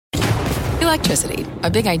Electricity, a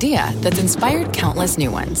big idea that's inspired countless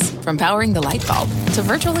new ones. From powering the light bulb to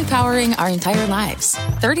virtually powering our entire lives.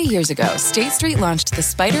 30 years ago, State Street launched the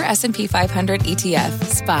SPDR S&P 500 ETF,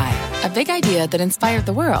 SPY. A big idea that inspired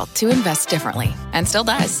the world to invest differently. And still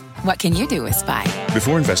does. What can you do with SPY?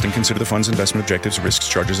 Before investing, consider the fund's investment objectives, risks,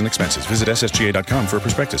 charges, and expenses. Visit ssga.com for a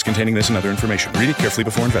prospectus containing this and other information. Read it carefully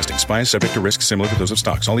before investing. SPY is subject to risks similar to those of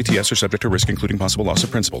stocks. All ETFs are subject to risk, including possible loss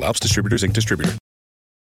of principal. Alps Distributors, Inc. Distributor.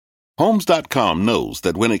 Homes.com knows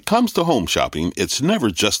that when it comes to home shopping, it's never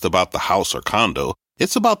just about the house or condo.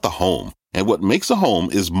 It's about the home. And what makes a home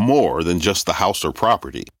is more than just the house or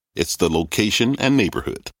property. It's the location and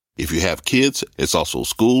neighborhood. If you have kids, it's also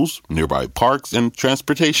schools, nearby parks, and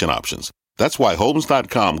transportation options. That's why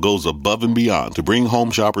Homes.com goes above and beyond to bring home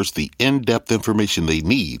shoppers the in-depth information they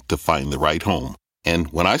need to find the right home.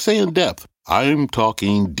 And when I say in-depth, I'm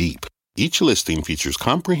talking deep. Each listing features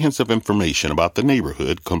comprehensive information about the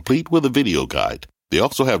neighborhood, complete with a video guide. They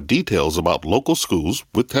also have details about local schools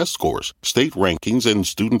with test scores, state rankings, and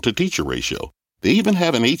student-to-teacher ratio. They even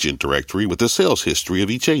have an agent directory with the sales history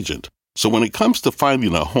of each agent. So when it comes to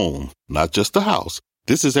finding a home, not just a house,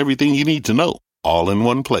 this is everything you need to know, all in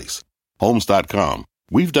one place. Homes.com.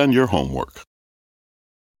 We've done your homework.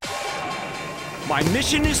 My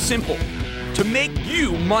mission is simple, to make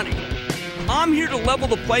you money. I'm here to level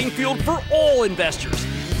the playing field for all investors.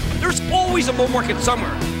 There's always a bull market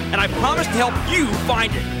somewhere, and I promise to help you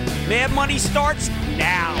find it. Mad Money starts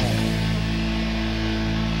now.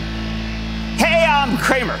 Hey, I'm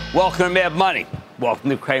Cramer. Welcome to Mad Money. Welcome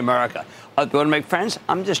to Cramerica. If you want to make friends,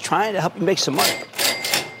 I'm just trying to help you make some money.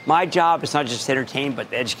 My job is not just to entertain, but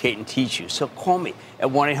to educate and teach you. So call me at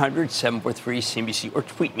 1-800-743-CNBC or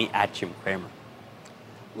tweet me at Jim Cramer.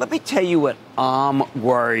 Let me tell you what I'm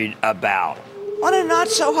worried about. On a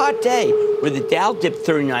not-so-hot day, where the Dow dipped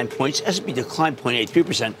 39 points, S&P declined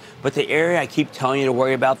 0.83%, but the area I keep telling you to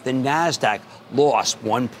worry about, the NASDAQ, lost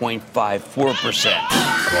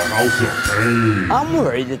 1.54%. I'm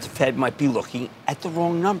worried that the Fed might be looking at the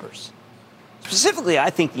wrong numbers. Specifically,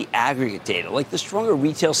 I think the aggregate data, like the stronger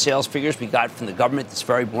retail sales figures we got from the government this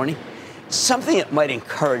very morning, something that might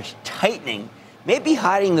encourage tightening, maybe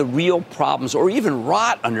hiding the real problems or even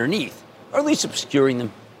rot underneath, or at least obscuring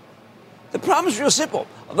them. The problem is real simple,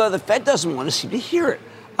 although the Fed doesn't want to seem to hear it.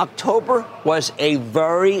 October was a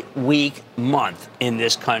very weak month in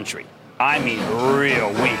this country. I mean, real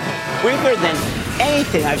weak. Weaker than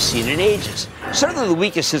anything I've seen in ages. Certainly the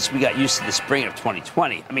weakest since we got used to the spring of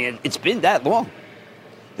 2020. I mean, it's been that long.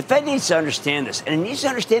 The Fed needs to understand this, and it needs to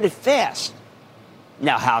understand it fast.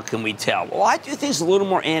 Now, how can we tell? Well, I do things a little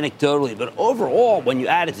more anecdotally, but overall, when you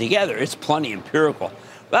add it together, it's plenty empirical.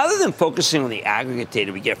 Rather than focusing on the aggregate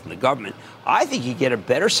data we get from the government, I think you get a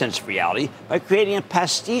better sense of reality by creating a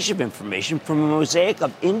pastiche of information from a mosaic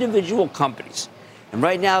of individual companies. And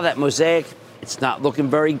right now, that mosaic, it's not looking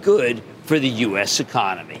very good for the U.S.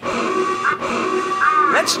 economy.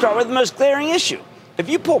 Let's start with the most glaring issue. If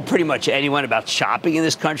you poll pretty much anyone about shopping in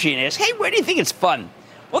this country and ask, hey, where do you think it's fun?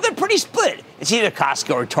 Well, they're pretty split. It's either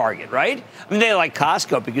Costco or Target, right? I mean, they like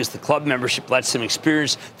Costco because the club membership lets them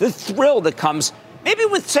experience the thrill that comes maybe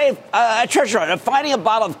with, say, a treasure hunt of finding a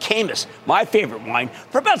bottle of Caymus, my favorite wine,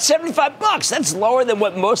 for about $75. That's lower than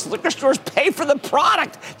what most liquor stores pay for the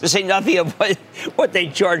product, to say nothing of what they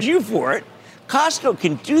charge you for it. Costco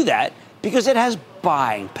can do that because it has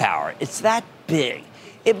buying power. It's that big.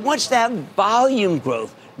 It wants to have volume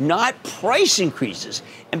growth, not price increases.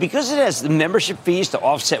 And because it has the membership fees to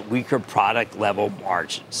offset weaker product level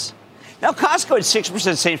margins. Now, Costco had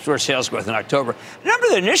 6% same-store sales growth in October, a number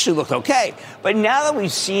that initially looked okay. But now that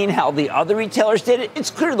we've seen how the other retailers did it,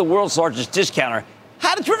 it's clear the world's largest discounter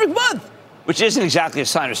had a terrific month, which isn't exactly a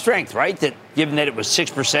sign of strength, right? That given that it was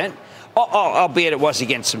 6%, albeit it was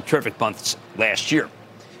against some terrific months last year.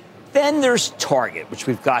 Then there's Target, which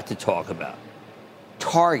we've got to talk about.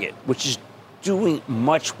 Target, which is doing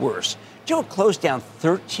much worse. Do you know it closed down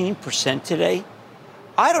 13% today?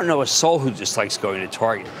 I don't know a soul who dislikes going to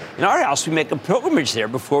Target. In our house, we make a pilgrimage there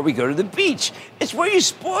before we go to the beach. It's where you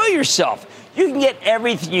spoil yourself. You can get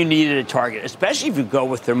everything you need at a Target, especially if you go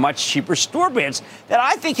with their much cheaper store brands that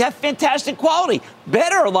I think have fantastic quality.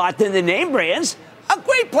 Better a lot than the name brands. A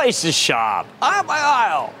great place to shop. Aisle by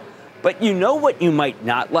aisle. But you know what you might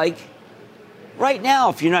not like? Right now,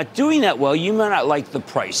 if you're not doing that well, you might not like the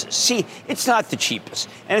prices. See, it's not the cheapest.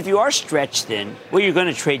 And if you are stretched thin, well, you're going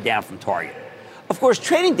to trade down from Target. Of course,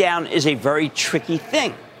 trading down is a very tricky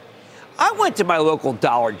thing. I went to my local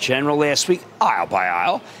Dollar General last week, aisle by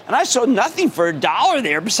aisle, and I saw nothing for $1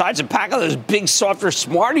 there besides a pack of those big, softer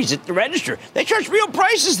Smarties at the register. They charge real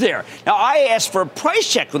prices there. Now, I asked for a price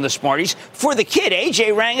check on the Smarties for the kid.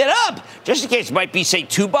 AJ rang it up, just in case it might be, say,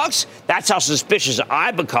 $2. That's how suspicious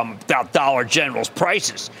I become about Dollar General's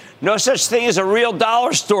prices. No such thing as a real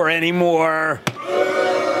dollar store anymore.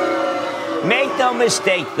 Make no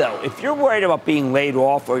mistake, though, if you're worried about being laid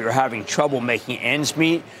off or you're having trouble making ends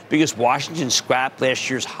meet because Washington scrapped last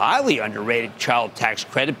year's highly underrated child tax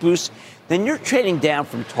credit boost, then you're trading down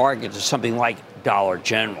from Target to something like Dollar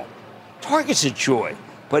General. Target's a joy,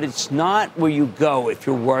 but it's not where you go if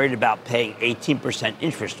you're worried about paying 18%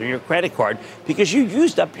 interest on your credit card because you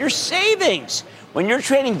used up your savings. When you're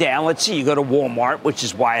trading down, let's see, you go to Walmart, which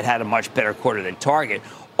is why it had a much better quarter than Target.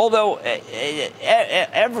 Although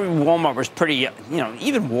every Walmart was pretty,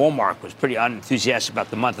 even Walmart was pretty unenthusiastic about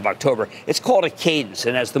the month of October. It's called a cadence,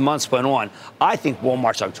 and as the months went on, I think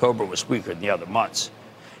Walmart's October was weaker than the other months.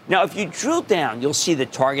 Now, if you drill down, you'll see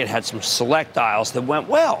that Target had some select aisles that went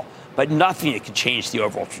well, but nothing that could change the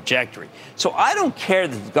overall trajectory. So I don't care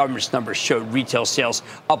that the government's numbers showed retail sales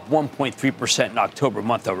up 1.3% in October,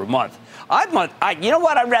 month over month. You know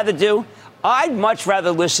what I'd rather do? I'd much rather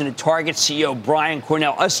listen to Target CEO Brian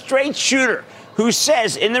Cornell, a straight shooter, who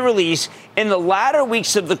says in the release, in the latter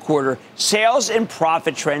weeks of the quarter, sales and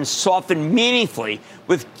profit trends softened meaningfully,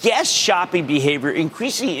 with guest shopping behavior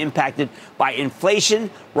increasingly impacted by inflation,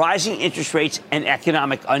 rising interest rates, and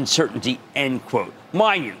economic uncertainty, end quote.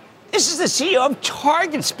 Mind you, this is the CEO of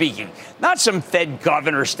Target speaking, not some Fed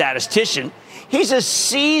governor statistician. He's a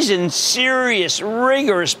seasoned, serious,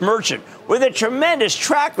 rigorous merchant with a tremendous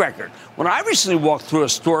track record. When I recently walked through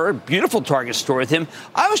a beautiful Target store with him,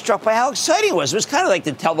 I was struck by how exciting it was. It was kind of like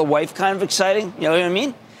to tell the wife kind of exciting. You know what I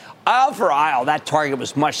mean? Aisle for aisle, that Target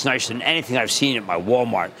was much nicer than anything I've seen at my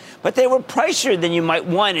Walmart. But they were pricier than you might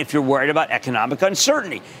want if you're worried about economic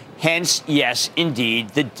uncertainty. Hence, yes,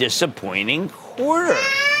 indeed, the disappointing quarter.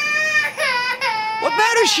 What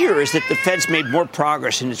matters here is that the Fed's made more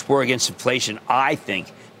progress in its war against inflation, I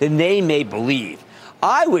think, than they may believe.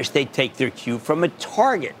 I wish they'd take their cue from a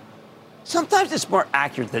Target. Sometimes it's more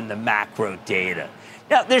accurate than the macro data.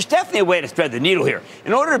 Now, there's definitely a way to thread the needle here.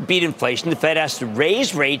 In order to beat inflation, the Fed has to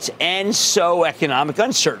raise rates and sow economic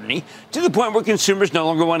uncertainty to the point where consumers no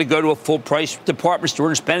longer want to go to a full-price department store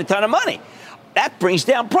and spend a ton of money. That brings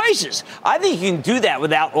down prices. I think you can do that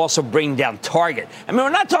without also bringing down Target. I mean,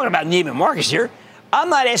 we're not talking about Neiman Marcus here. I'm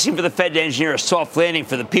not asking for the Fed to engineer a soft landing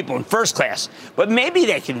for the people in first class, but maybe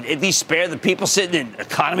they can at least spare the people sitting in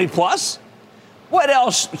Economy Plus. What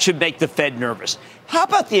else should make the Fed nervous? How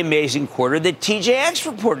about the amazing quarter that TJX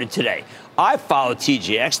reported today? I followed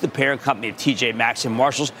TJX, the parent company of TJ Maxx and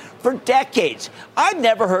Marshalls, for decades. I've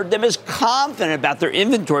never heard them as confident about their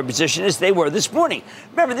inventory position as they were this morning.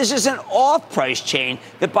 Remember, this is an off-price chain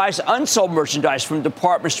that buys unsold merchandise from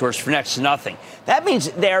department stores for next to nothing. That means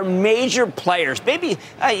they're major players. Maybe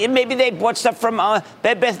they bought stuff from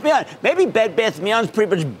Bed Bath & Beyond. Maybe Bed Bath & Beyond's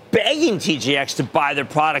pretty much begging TJX to buy their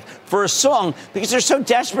product for a song because they're so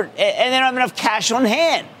desperate and they don't have enough cash on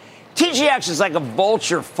hand. TJX is like a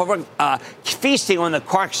vulture feasting on the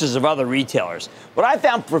carcasses of other retailers. What I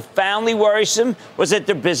found profoundly worrisome was that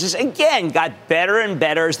their business, again, got better and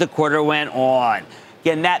better as the quarter went on.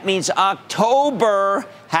 Again, that means October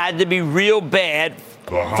had to be real bad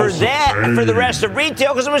for the rest of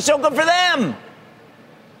retail because it was so good for them.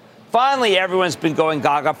 Finally, everyone's been going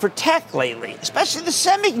gaga for tech lately, especially the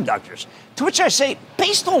semiconductors, to which I say,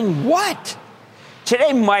 based on what?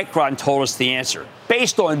 Today, Micron told us the answer,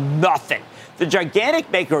 based on nothing. The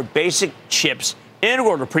gigantic maker of basic chips,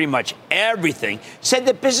 integral to pretty much everything, said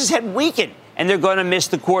that business had weakened and they're going to miss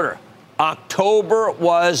the quarter. October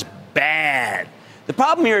was bad. The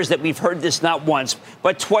problem here is that we've heard this not once,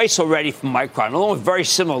 but twice already from Micron, along with very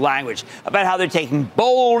similar language, about how they're taking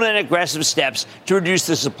bold and aggressive steps to reduce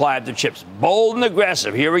the supply of their chips. Bold and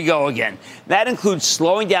aggressive. Here we go again. That includes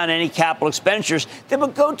slowing down any capital expenditures that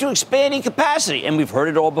would go to expanding capacity, and we've heard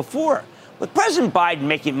it all before. With President Biden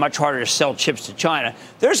making it much harder to sell chips to China,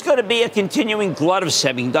 there's going to be a continuing glut of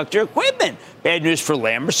semiconductor equipment. Bad news for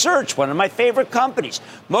Lam Research, one of my favorite companies.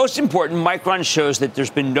 Most important, Micron shows that there's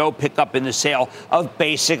been no pickup in the sale of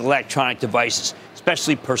basic electronic devices,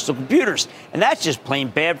 especially personal computers. And that's just plain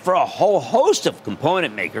bad for a whole host of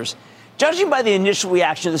component makers. Judging by the initial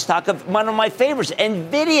reaction to the stock of one of my favorites,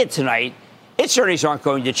 NVIDIA, tonight, its earnings aren't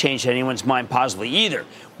going to change anyone's mind positively either.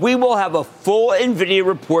 We will have a full NVIDIA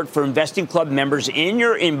report for Investing Club members in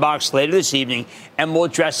your inbox later this evening, and we'll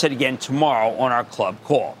address it again tomorrow on our club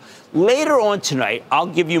call. Later on tonight, I'll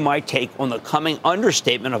give you my take on the coming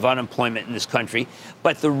understatement of unemployment in this country.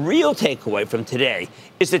 But the real takeaway from today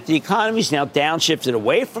is that the economy is now downshifted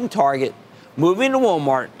away from Target, moving to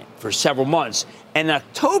Walmart for several months. And in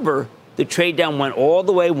October, the trade down went all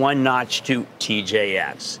the way one notch to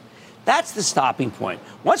TJX. That's the stopping point.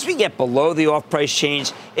 Once we get below the off-price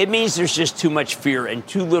chains, it means there's just too much fear and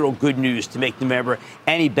too little good news to make November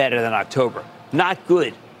any better than October. Not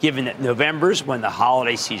good, given that November's when the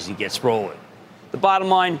holiday season gets rolling. The bottom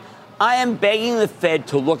line, I am begging the Fed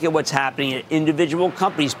to look at what's happening at individual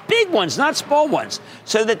companies, big ones, not small ones,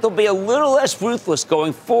 so that they'll be a little less ruthless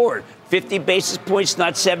going forward. 50 basis points,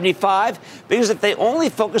 not 75, because if they only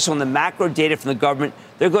focus on the macro data from the government,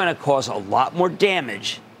 they're going to cause a lot more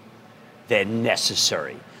damage than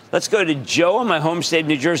necessary. Let's go to Joe in my home state of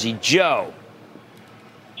New Jersey. Joe.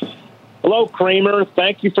 Hello, Cramer.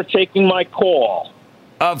 Thank you for taking my call.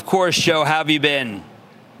 Of course, Joe. How have you been?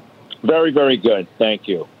 Very, very good. Thank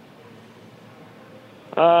you.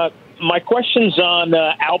 My question's on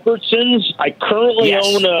Albertsons. I currently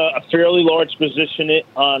own a fairly large position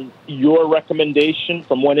on your recommendation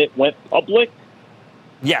from when it went public.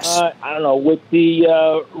 Yes. I don't know. With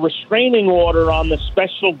the restraining order on the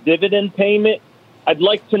special dividend payment, I'd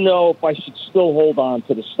like to know if I should still hold on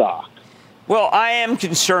to the stock. Well, I am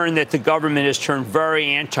concerned that the government has turned very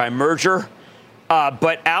anti-merger,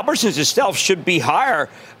 but Albertsons itself should be higher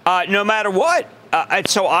no matter what.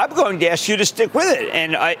 So I'm going to ask you to stick with it.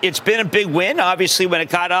 And it's been a big win, obviously, when it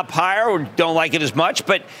got up higher, or don't like it as much.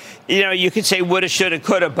 But, you could say woulda, shoulda,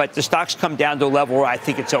 coulda, but the stock's come down to a level where I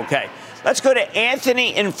think it's okay. Let's go to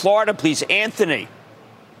Anthony in Florida, please. Anthony.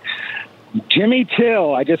 Jimmy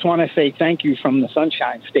Till, I just want to say thank you from the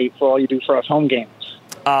Sunshine State for all you do for us home games.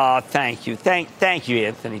 Thank you. Thank you,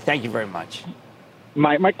 Anthony. Thank you very much.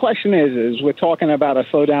 My question is we're talking about a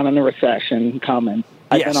slowdown in the recession coming.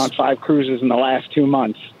 I've been on 5 cruises in the last 2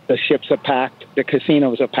 months. The ships are packed, the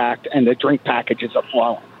casinos are packed, and the drink packages are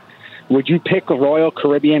flowing. Would you pick a Royal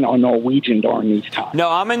Caribbean or Norwegian during these times? No,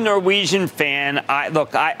 I'm a Norwegian fan. I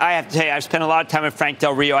have to tell you, I've spent a lot of time with Frank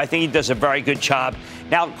Del Rio. I think he does a very good job.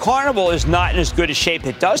 Now, Carnival is not in as good a shape.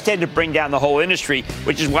 It does tend to bring down the whole industry,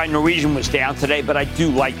 which is why Norwegian was down today. But I do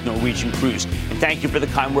like Norwegian Cruise. And thank you for the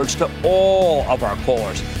kind words to all of our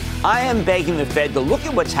callers. I am begging the Fed to look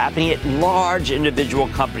at what's happening at large individual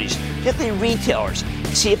companies, particularly retailers,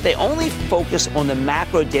 to see if they only focus on the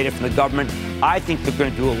macro data from the government. I think they're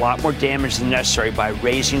going to do a lot more damage than necessary by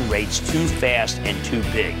raising rates too fast and too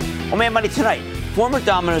big. On Mad Money tonight, former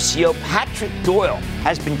Domino's CEO Patrick Doyle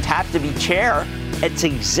has been tapped to be its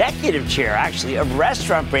executive chair, actually, of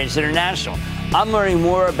Restaurant Brands International. I'm learning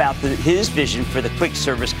more about his vision for the quick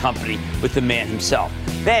service company with the man himself.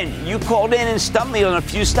 Then, you called in and stumped me on a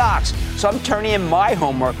few stocks, so I'm turning in my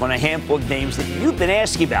homework on a handful of names that you've been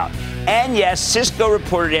asking about. And yes, Cisco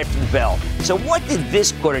reported after the bell. So what did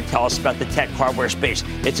this quarter tell us about the tech hardware space?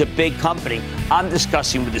 It's a big company. I'm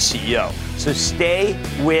discussing with the CEO. So stay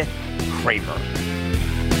with Cramer.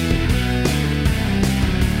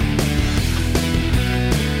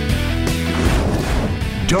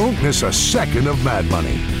 Don't miss a second of Mad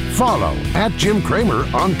Money. Follow @Jim Cramer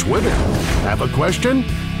on Twitter. Have a question?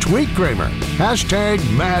 Tweet Cramer.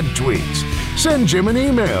 #MadTweets. Send Jim an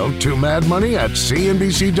email to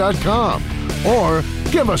madmoney@cnbc.com or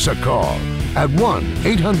give us a call at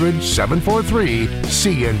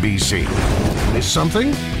 1-800-743-CNBC. Miss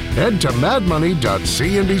something? Head to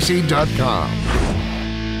madmoney.cnbc.com.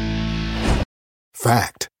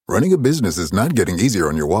 Fact. Running a business is not getting easier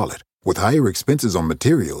on your wallet. With higher expenses on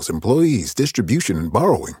materials, employees, distribution, and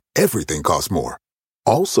borrowing, everything costs more.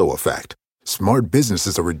 Also a fact. Smart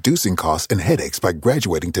businesses are reducing costs and headaches by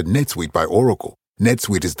graduating to NetSuite by Oracle.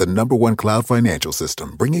 NetSuite is the #1 cloud financial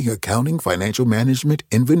system, bringing accounting, financial management,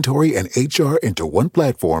 inventory, and HR into one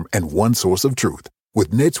platform and one source of truth. With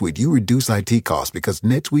NetSuite, you reduce IT costs because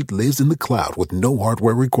NetSuite lives in the cloud with no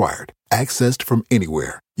hardware required. Accessed from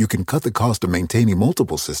anywhere, you can cut the cost of maintaining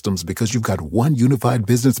multiple systems because you've got one unified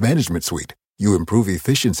business management suite. You improve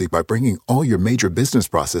efficiency by bringing all your major business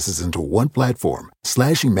processes into one platform,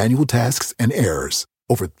 slashing manual tasks and errors.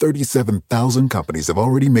 Over 37,000 companies have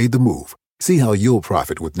already made the move. See how you'll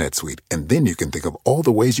profit with NetSuite, and then you can think of all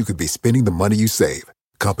the ways you could be spending the money you save.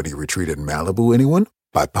 Company retreat in Malibu, anyone?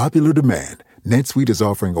 By popular demand, NetSuite is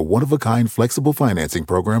offering a one-of-a-kind flexible financing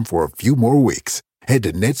program for a few more weeks. Head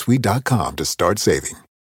to netsuite.com to start saving.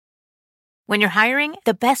 When you're hiring,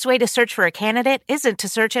 the best way to search for a candidate isn't to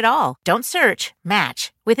search at all. Don't search,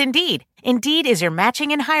 match with Indeed. Indeed is your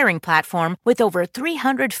matching and hiring platform with over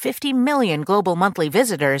 350 million global monthly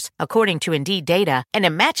visitors, according to Indeed data, and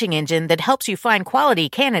a matching engine that helps you find quality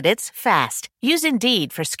candidates fast. Use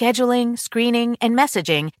Indeed for scheduling, screening, and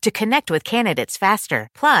messaging to connect with candidates faster.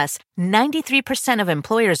 Plus, 93% of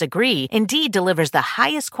employers agree Indeed delivers the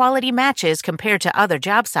highest quality matches compared to other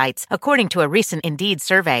job sites, according to a recent Indeed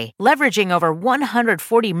survey. Leveraging over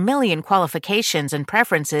 140 million qualifications and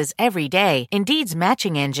preferences every day, Indeed's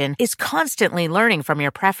matching engine is constantly learning from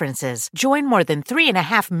your preferences. Join more than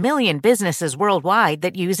 3.5 million businesses worldwide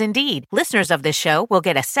that use Indeed. Listeners of this show will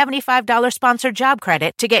get a $75 sponsored job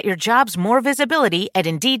credit to get your jobs more visibility at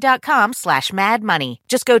Indeed.com/madmoney.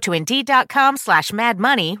 Just go to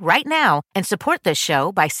Indeed.com/madmoney right now and support this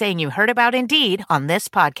show by saying you heard about Indeed on this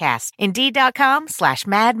podcast.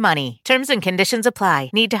 Indeed.com/madmoney. Terms and conditions apply.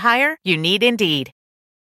 Need to hire? You need Indeed.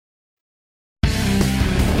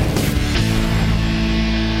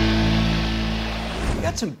 We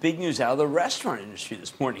got some big news out of the restaurant industry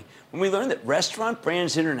this morning when we learned that Restaurant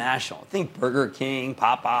Brands International, I think Burger King,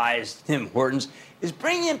 Popeyes, Tim Hortons, is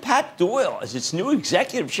bringing in Pat Doyle as its new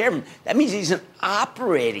executive chairman. That means he's an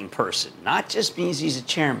operating person, not just means he's a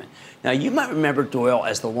chairman. Now, you might remember Doyle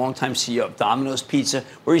as the longtime CEO of Domino's Pizza,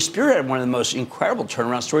 where he spearheaded one of the most incredible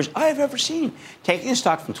turnaround stories I have ever seen, taking the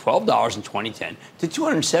stock from $12 in 2010 to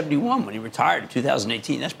 $271 when he retired in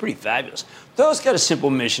 2018. That's pretty fabulous. Doyle's got a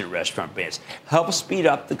simple mission at Restaurant Brands: help speed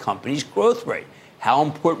up the company's growth rate. How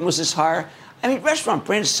important was this hire? I mean, Restaurant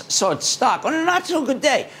Brands saw its stock on a not-so-good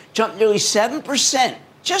day jump nearly 7%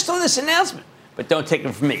 just on this announcement. But don't take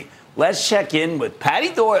it from me. Let's check in with Patty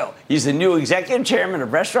Doyle. He's the new executive chairman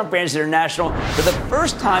of Restaurant Brands International for the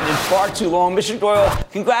first time in far too long. Mr. Doyle,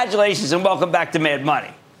 congratulations and welcome back to Mad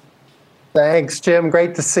Money. Thanks, Jim.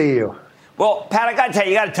 Great to see you. Well, Pat, I got to tell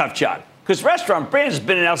you, you got a tough job because Restaurant Brands has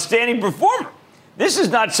been an outstanding performer. This is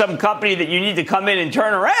not some company that you need to come in and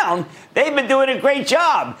turn around. They've been doing a great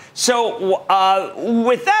job. So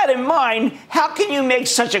with that in mind, how can you make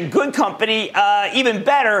such a good company even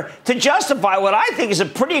better to justify what I think is a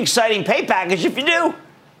pretty exciting pay package if you do?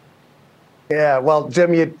 Yeah, well,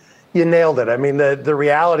 Jim, you nailed it. I mean, the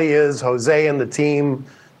reality is Jose and the team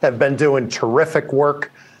have been doing terrific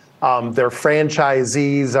work. Their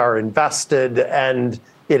franchisees are invested, and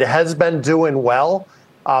it has been doing well.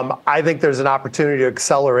 I think there's an opportunity to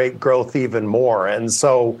accelerate growth even more. And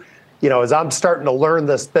so, as I'm starting to learn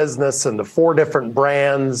this business and the 4 different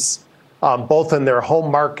brands, both in their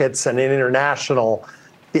home markets and in international,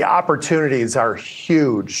 the opportunities are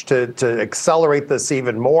huge to accelerate this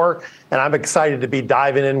even more. And I'm excited to be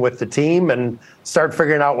diving in with the team and start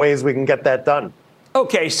figuring out ways we can get that done.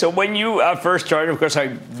 Okay, so when you first started, of course,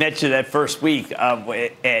 I met you that first week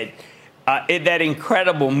in that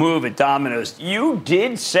incredible move at Domino's, you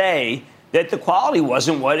did say that the quality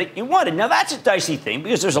wasn't what you wanted. Now, that's a dicey thing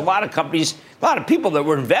because there's a lot of companies, a lot of people that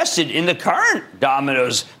were invested in the current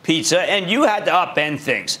Domino's Pizza, and you had to upend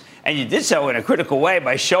things. And you did so in a critical way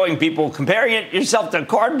by showing people, comparing it yourself to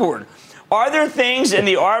cardboard. Are there things in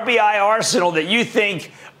the RBI arsenal that you think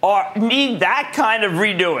need that kind of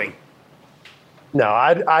redoing? No,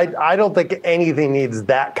 I don't think anything needs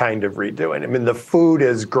that kind of redoing. I mean, the food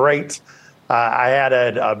is great. I had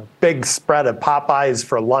a big spread of Popeyes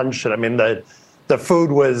for lunch, and I mean the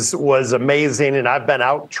food was amazing. And I've been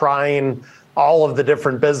out trying all of the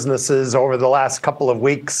different businesses over the last couple of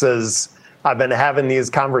weeks as I've been having these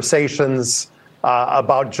conversations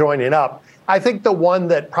about joining up. I think the one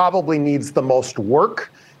that probably needs the most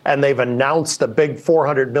work, and they've announced a big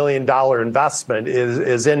 $400 million investment,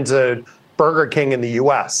 is into Burger King in the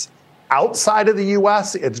U.S. Outside of the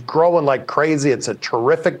U.S., it's growing like crazy. It's a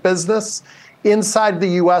terrific business. Inside the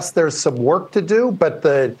U.S., there's some work to do, but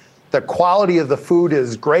the quality of the food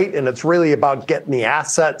is great, and it's really about getting the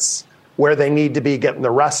assets where they need to be, getting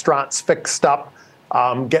the restaurants fixed up,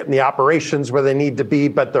 getting the operations where they need to be,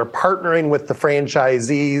 but they're partnering with the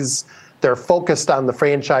franchisees. They're focused on the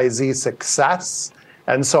franchisee success,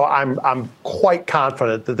 and so I'm quite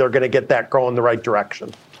confident that they're going to get that going the right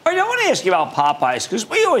direction. All right, I want to ask you about Popeyes, because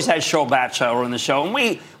we always had Cheryl Batchelor on the show, and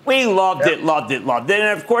we loved it.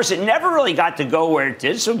 And, of course, it never really got to go where it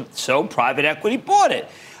did, so private equity bought it.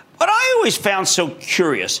 What I always found so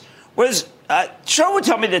curious was Cheryl would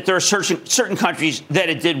tell me that there are certain countries that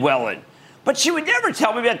it did well in, but she would never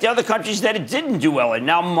tell me about the other countries that it didn't do well in.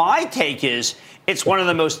 Now, my take is it's one of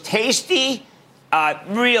the most tasty,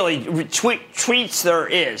 really, treats there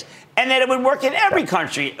is. And that it would work in every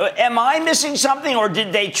country. Am I missing something, or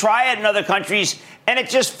did they try it in other countries and it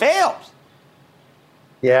just failed?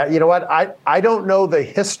 Yeah, you know what? I don't know the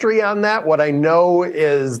history on that. What I know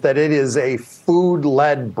is that it is a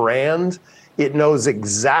food-led brand. It knows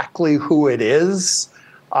exactly who it is.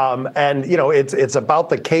 And, it's about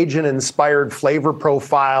the Cajun-inspired flavor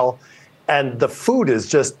profile. And the food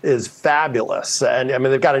is fabulous. And I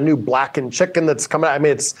mean, they've got a new blackened chicken that's coming out. I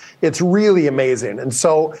mean, it's really amazing. And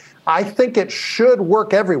so I think it should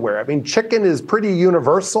work everywhere. I mean, chicken is pretty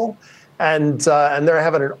universal, and they're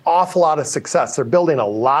having an awful lot of success. They're building a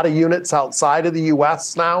lot of units outside of the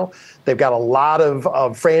U.S. now. They've got a lot of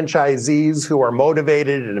franchisees who are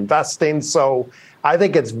motivated and investing. So I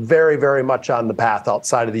think it's very, very much on the path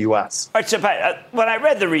outside of the U.S. All right, so Pat, when I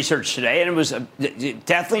read the research today, and it was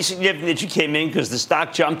definitely significant that you came in because the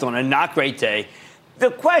stock jumped on a not great day,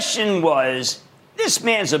 the question was, this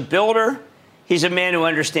man's a builder. He's a man who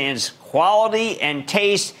understands quality and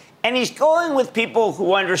taste, and he's going with people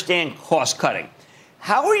who understand cost cutting.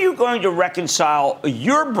 How are you going to reconcile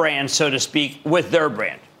your brand, so to speak, with their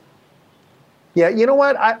brand? Yeah, you know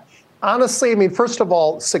what? Honestly, I mean, first of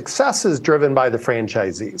all, success is driven by the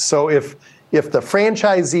franchisees. So if the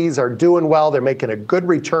franchisees are doing well, they're making a good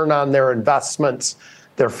return on their investments,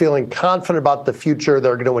 they're feeling confident about the future,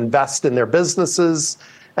 they're going to invest in their businesses,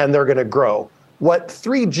 and they're going to grow. What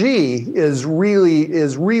 3G is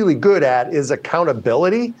really good at is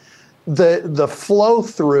accountability. The flow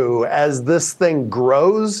through as this thing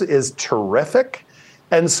grows is terrific.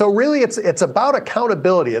 And so really it's about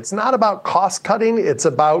accountability. It's not about cost cutting. It's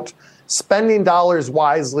about spending dollars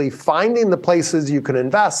wisely, finding the places you can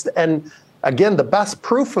invest. And again, the best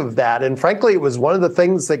proof of that, and frankly, it was one of the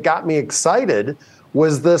things that got me excited,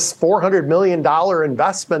 was this $400 million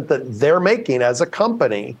investment that they're making as a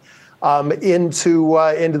company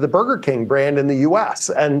into the Burger King brand in the U.S.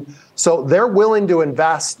 And so they're willing to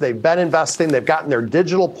invest. They've been investing. They've gotten their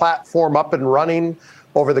digital platform up and running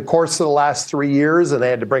over the course of the last 3 years, and they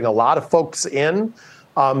had to bring a lot of folks in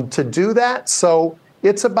to do that. So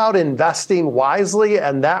it's about investing wisely,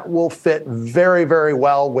 and that will fit very, very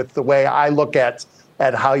well with the way I look at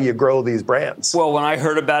how you grow these brands. Well, when I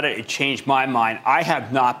heard about it, it changed my mind. I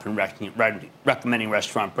have not been recommending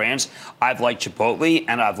restaurant brands. I've liked Chipotle,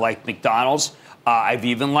 and I've liked McDonald's. I've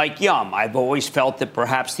even liked Yum. I've always felt that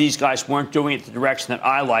perhaps these guys weren't doing it the direction that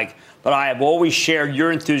I like, but I have always shared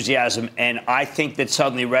your enthusiasm, and I think that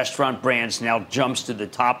suddenly restaurant brands now jumps to the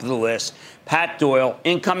top of the list. Pat Doyle,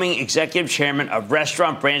 incoming executive chairman of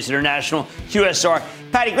Restaurant Brands International, QSR.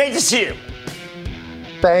 Patty, great to see you.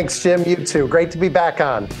 Thanks, Jim. You too. Great to be back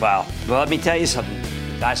on. Wow. Well, let me tell you something.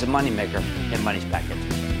 The guy's a moneymaker, and money's back into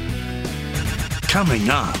it. Coming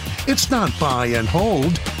up, it's not buy and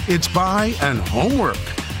hold, it's buy and homework.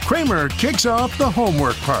 Cramer kicks off the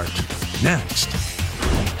homework part. Next.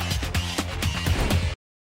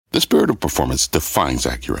 The spirit of performance defines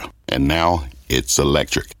Acura, and now it's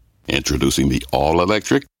electric. Introducing the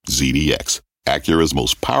all-electric ZDX, Acura's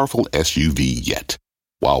most powerful SUV yet.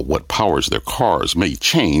 While what powers their cars may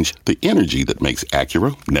change, the energy that makes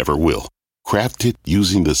Acura never will. Crafted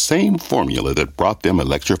using the same formula that brought them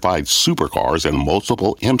electrified supercars and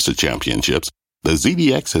multiple IMSA championships, the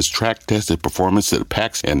ZDX has track-tested performance that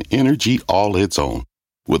packs an energy all its own.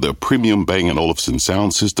 With a premium Bang & Olufsen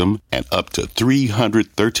sound system and up to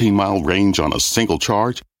 313-mile range on a single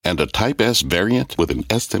charge, and a Type S variant with an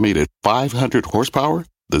estimated 500 horsepower,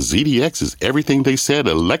 the ZDX is everything they said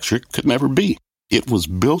electric could never be. It was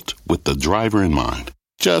built with the driver in mind,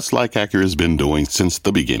 just like Acura's been doing since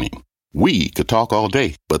the beginning. We could talk all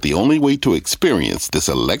day, but the only way to experience this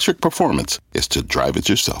electric performance is to drive it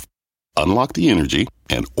yourself. Unlock the energy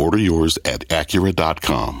and order yours at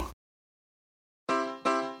Acura.com.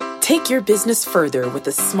 Take your business further with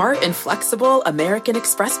the smart and flexible American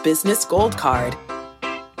Express Business Gold Card.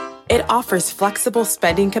 It offers flexible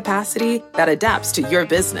spending capacity that adapts to your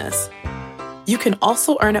business. You can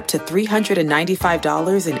also earn up to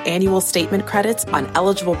 $395 in annual statement credits on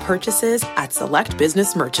eligible purchases at select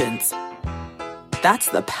business merchants. That's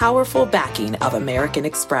the powerful backing of American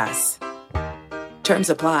Express. Terms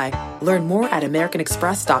apply. Learn more at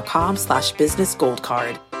americanexpress.com/business gold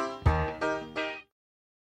card.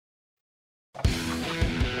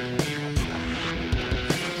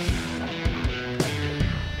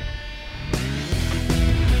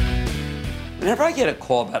 Whenever I get a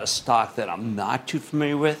call about a stock that I'm not too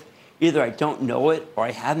familiar with, either I don't know it or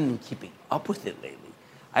I haven't been keeping up with it lately,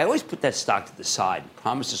 I always put that stock to the side and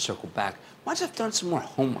promise to circle back once I've done some more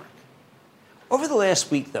homework. Over the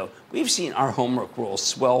last week, though, we've seen our homework rolls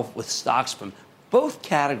swell with stocks from both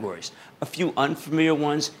categories, a few unfamiliar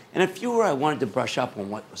ones and a few where I wanted to brush up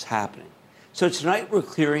on what was happening. So tonight we're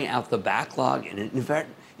clearing out the backlog in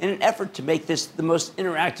an effort to make this the most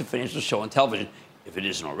interactive financial show on television, if it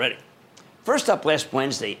isn't already. First up last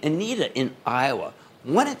Wednesday, Anita in Iowa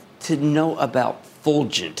wanted to know about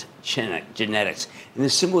Fulgent Genetics. And the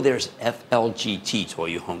symbol there is FLGT to all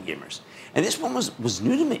you home gamers. And this one was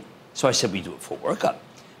new to me. So I said we do a full workup.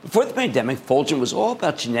 Before the pandemic, Fulgent was all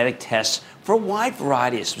about genetic tests for a wide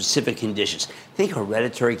variety of specific conditions. Think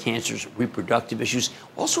hereditary cancers, reproductive issues,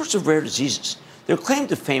 all sorts of rare diseases. Their claim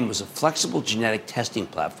to fame was a flexible genetic testing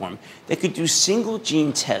platform that could do single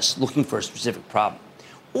gene tests looking for a specific problem,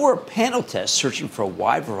 or a panel test searching for a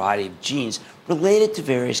wide variety of genes related to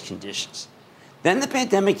various conditions. Then the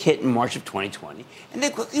pandemic hit in March of 2020, and they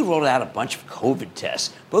quickly rolled out a bunch of COVID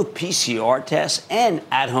tests, both PCR tests and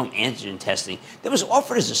at-home antigen testing that was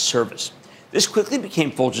offered as a service. This quickly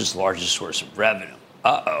became Fulgent's largest source of revenue.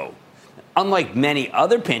 Unlike many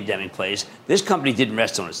other pandemic plays, this company didn't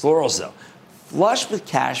rest on its laurels, though. Flush with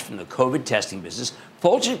cash from the COVID testing business,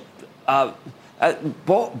 Fulgent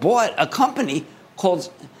bought a company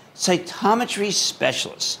called Cytometry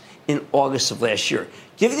Specialists in August of last year,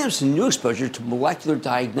 giving them some new exposure to molecular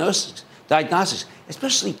diagnostics,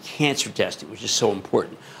 especially cancer testing, which is so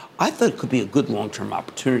important. I thought it could be a good long-term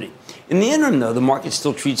opportunity. In the interim, though, the market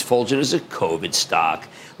still treats Fulgent as a COVID stock.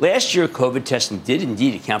 Last year, COVID testing did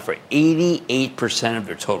indeed account for 88% of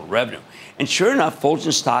their total revenue. And sure enough,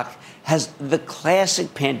 Fulgent stock has the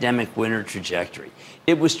classic pandemic winner trajectory.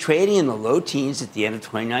 It was trading in the low teens at the end of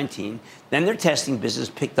 2019. Then their testing business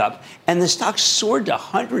picked up, and the stock soared to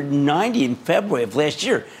 190 in February of last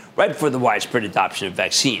year, right before the widespread adoption of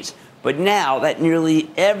vaccines. But now that nearly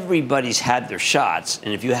everybody's had their shots,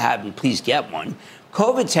 and if you haven't, please get one,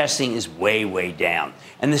 COVID testing is way, way down,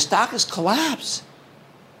 and the stock has collapsed.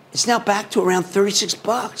 It's now back to around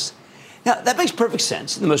 $36. Now, that makes perfect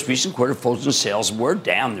sense. In the most recent quarter, Fulgent sales were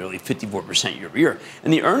down nearly 54% year over year,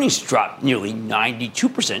 and the earnings dropped nearly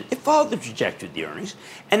 92%. It followed the trajectory of the earnings,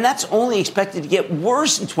 and that's only expected to get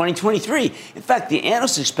worse in 2023. In fact, the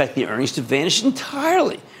analysts expect the earnings to vanish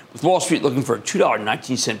entirely, with Wall Street looking for a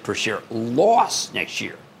 $2.19 per share loss next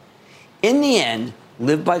year. In the end,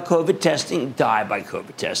 live by COVID testing, die by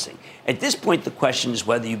COVID testing. At this point, the question is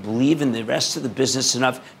whether you believe in the rest of the business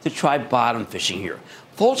enough to try bottom fishing here.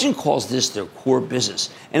 Fulgent calls this their core business,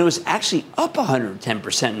 and it was actually up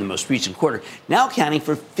 110% in the most recent quarter, now accounting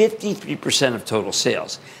for 53% of total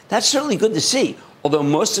sales. That's certainly good to see, although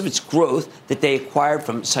most of its growth that they acquired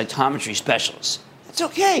from Cytometry Specialists. That's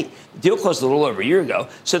okay. The deal closed a little over a year ago,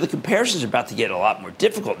 so the comparisons are about to get a lot more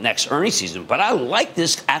difficult next earnings season, but I like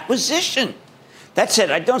this acquisition. That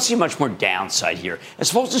said, I don't see much more downside here,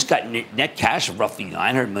 as Fulgent's got net cash of roughly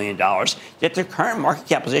 $900 million, yet their current market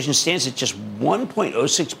capitalization stands at just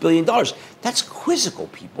 $1.06 billion. That's quizzical,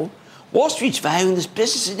 people. Wall Street's valuing this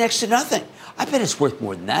business at next to nothing. I bet it's worth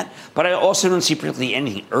more than that, but I also don't see particularly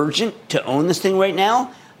anything urgent to own this thing right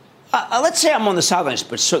now. Let's say I'm on the sidelines,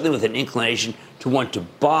 but certainly with an inclination to want to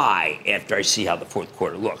buy after I see how the fourth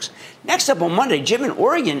quarter looks. Next up on Monday, Jim in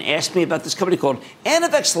Oregon asked me about this company called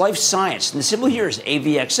Anavex Life Science, and the symbol here is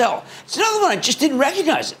AVXL. It's another one, I just didn't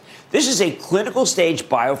recognize it. This is a clinical stage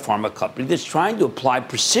biopharma company that's trying to apply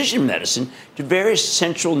precision medicine to various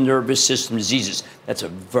central nervous system diseases. That's a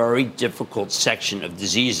very difficult section of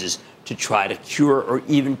diseases to try to cure or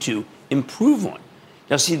even to improve on.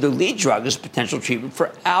 Now, see, the lead drug is potential treatment for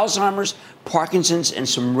Alzheimer's, Parkinson's, and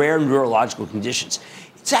some rare neurological conditions.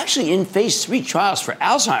 It's actually in phase 3 trials for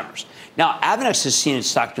Alzheimer's. Now, Anavex has seen its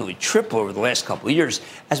stock nearly triple over the last couple of years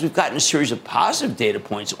as we've gotten a series of positive data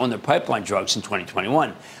points on their pipeline drugs in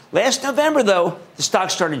 2021. Last November, though, the stock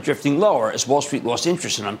started drifting lower as Wall Street lost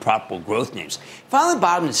interest in unprofitable growth names. Finally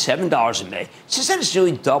bottomed at $7 in May. Since then, it's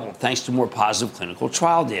nearly doubled thanks to more positive clinical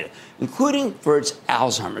trial data, including for its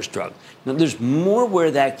Alzheimer's drug. Now, there's more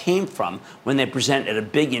where that came from when they present at a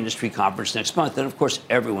big industry conference next month. And, of course,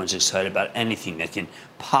 everyone's excited about anything that can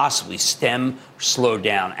possibly stem or slow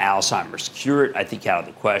down Alzheimer's. Cure it, I think, out of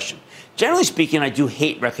the question. Generally speaking, I do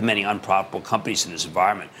hate recommending unprofitable companies in this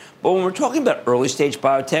environment. But when we're talking about early-stage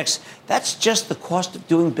biotechs, that's just the cost of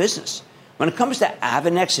doing business. When it comes to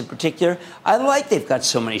Anavex in particular, I like they've got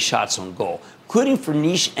so many shots on goal, including for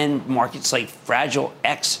niche end markets like Fragile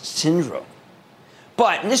X syndrome.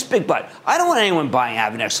 But, and this big but, I don't want anyone buying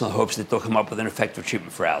Anavex in the hopes that they'll come up with an effective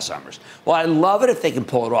treatment for Alzheimer's. Well, I love it if they can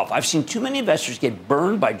pull it off. I've seen too many investors get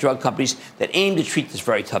burned by drug companies that aim to treat this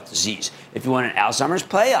very tough disease. If you want an Alzheimer's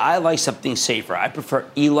play, I like something safer. I prefer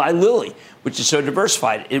Eli Lilly, which is so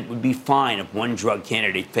diversified, it would be fine if one drug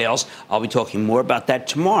candidate fails. I'll be talking more about that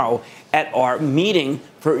tomorrow at our meeting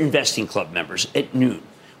for Investing Club members at noon.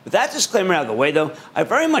 With that disclaimer out of the way, though, I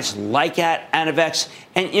very much like Anavex.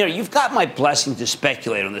 And, you've got my blessing to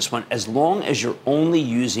speculate on this one as long as you're only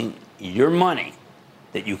using your money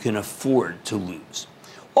that you can afford to lose.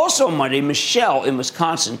 Also on Monday, Michelle in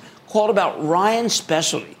Wisconsin called about Ryan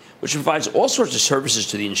Specialty, which provides all sorts of services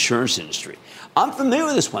to the insurance industry. I'm familiar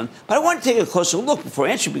with this one, but I want to take a closer look before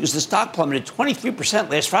answering because the stock plummeted 23%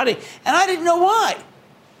 last Friday, and I didn't know why.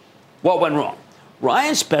 What went wrong?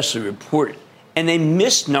 Ryan Specialty reported, and they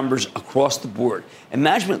missed numbers across the board. And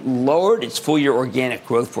management lowered its full-year organic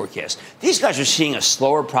growth forecast. These guys are seeing a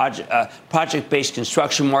slower project-based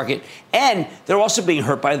construction market, and they're also being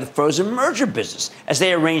hurt by the frozen merger business as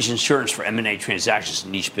they arrange insurance for M&A transactions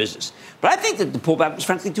in niche business. But I think that the pullback was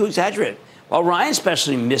frankly too exaggerated. While Ryan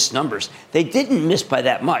Specialty missed numbers, they didn't miss by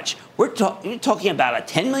that much. You're talking about a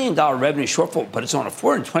 $10 million revenue shortfall, but it's on a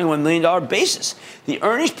 $421 million basis. The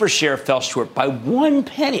earnings per share fell short by 1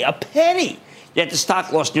 penny, a penny. Yet the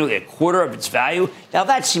stock lost nearly a quarter of its value. Now,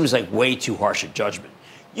 that seems like way too harsh a judgment.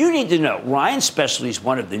 You need to know Ryan Specialty is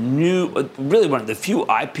one of the few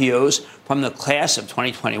IPOs from the class of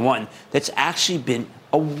 2021 that's actually been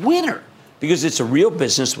a winner because it's a real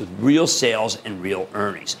business with real sales and real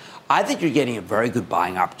earnings. I think you're getting a very good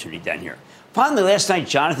buying opportunity down here. Finally, last night,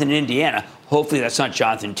 Jonathan in Indiana, hopefully that's not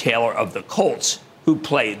Jonathan Taylor of the Colts, who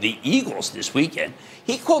play the Eagles this weekend,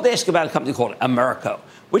 he called to ask about a company called Americo,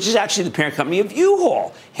 which is actually the parent company of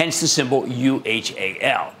U-Haul, hence the symbol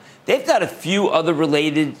UHAL. They've got a few other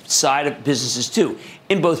related side of businesses, too,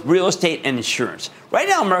 in both real estate and insurance. Right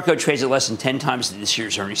now, Americo trades at less than 10 times this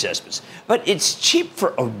year's earnings estimates, but it's cheap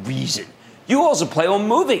for a reason. U-Haul's a play on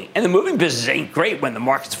moving, and the moving business ain't great when the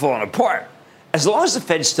market's falling apart. As long as the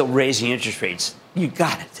Fed's still raising interest rates, you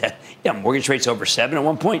got it. Mortgage rates over 7 at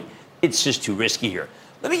one point, it's just too risky here.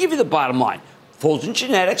 Let me give you the bottom line. Fulgent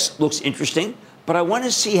Genetics looks interesting, but I want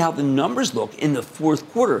to see how the numbers look in the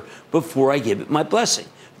fourth quarter before I give it my blessing.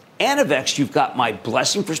 Anavex, you've got my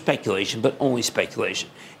blessing for speculation, but only speculation.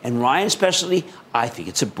 And Ryan Specialty, I think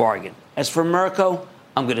it's a bargain. As for Americo,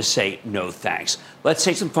 I'm going to say no thanks. Let's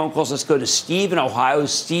take some phone calls. Let's go to Steve in Ohio.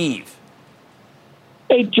 Steve.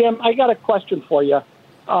 Hey, Jim, I got a question for you.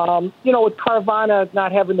 With Carvana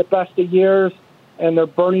not having the best of years and they're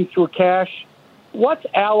burning through cash, what's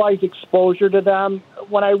Ally's exposure to them?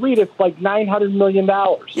 When I read it's like $900 million.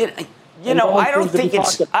 I don't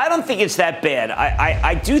think it's that bad.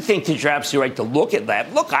 I do think that you're absolutely right to look at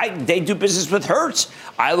that. Look, they do business with Hertz.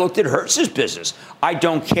 I looked at Hertz's business. I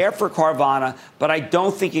don't care for Carvana, but I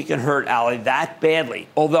don't think it can hurt Ally that badly.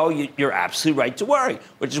 Although you're absolutely right to worry,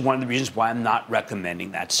 which is one of the reasons why I'm not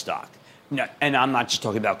recommending that stock. No, and I'm not just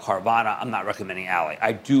talking about Carvana. I'm not recommending Ally.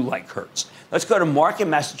 I do like Hertz. Let's go to Mark in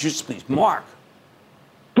Massachusetts, please. Mark.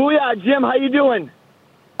 Booyah, Jim. How you doing?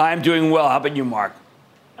 I'm doing well. How about you, Mark?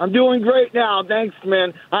 I'm doing great now. Thanks,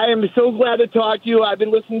 man. I am so glad to talk to you. I've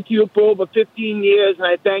been listening to you for over 15 years, and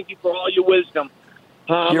I thank you for all your wisdom.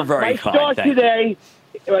 You're very kind.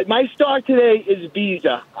 My stock today is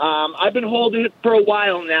Visa. I've been holding it for a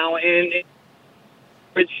while now, and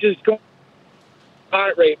it's just going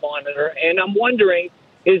heart rate monitor. And I'm wondering,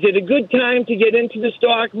 is it a good time to get into the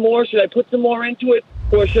stock more? Should I put some more into it,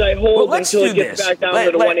 or should I hold until it gets back down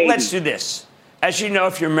to the 180? Let's do this. As you know,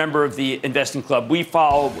 if you're a member of the Investing Club, we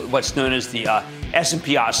follow what's known as the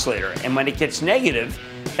S&P oscillator. And when it gets negative,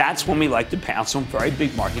 that's when we like to pounce on very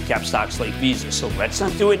big market cap stocks like Visa. So let's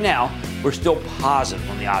not do it now. We're still positive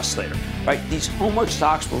on the oscillator. Right? These homework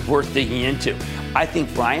stocks were worth digging into. I think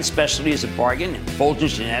Ryan Specialty is a bargain, and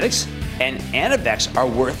Fulgent Genetics and Anavex are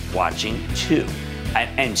worth watching too.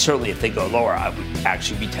 And certainly if they go lower, I would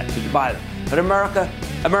actually be tempted to buy them. But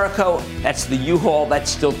Americo, that's the U-Haul, that's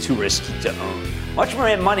still too risky to own. Much more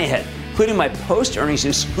at Money Ahead, including my post-earnings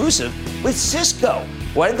exclusive with Cisco.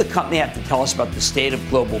 What did the company have to tell us about the state of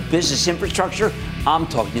global business infrastructure? I'm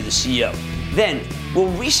talking to the CEO. Then, will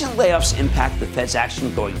recent layoffs impact the Fed's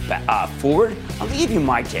action going forward? I'm going to give you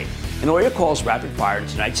my take. And all your calls rapid fire in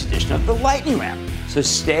tonight's edition of the Lightning Round. So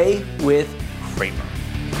stay with Cramer.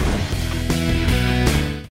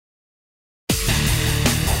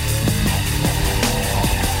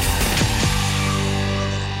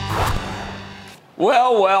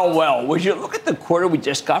 Well. Would you look at the quarter we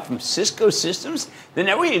just got from Cisco Systems? The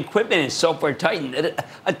networking equipment and software titan that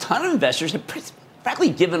a ton of investors have frankly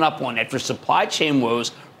given up on after supply chain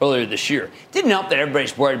woes earlier this year. Didn't help that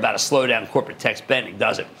everybody's worried about a slowdown in corporate tech spending,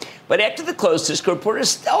 does it? But after the close, Cisco reported a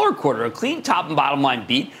stellar quarter, a clean top and bottom line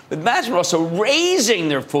beat, with management also raising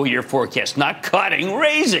their full-year forecast, not cutting,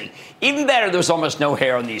 raising. Even better, there was almost no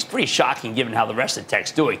hair on these. Pretty shocking given how the rest of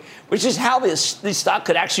tech's doing, which is how this stock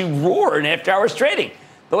could actually roar in after-hours trading.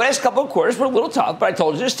 The last couple of quarters were a little tough, but I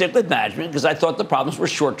told you to stick with management because I thought the problems were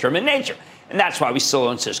short-term in nature. And that's why we still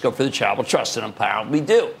own Cisco for the charitable trust, and apparently we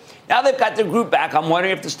do. Now they've got their group back. I'm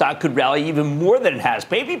wondering if the stock could rally even more than it has.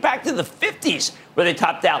 Maybe back to the 50s where they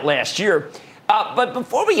topped out last year. But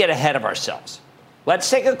before we get ahead of ourselves, let's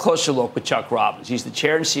take a closer look with Chuck Robbins. He's the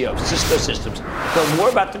chair and CEO of Cisco Systems. So more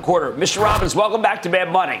about the quarter. Mr. Robbins, welcome back to Mad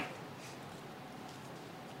Money.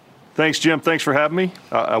 Thanks, Jim. Thanks for having me.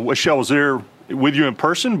 I wish I was there with you in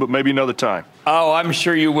person, but maybe another time. Oh, I'm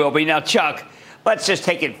sure you will be. Now, Chuck, let's just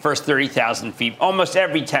take it first 30,000 feet. Almost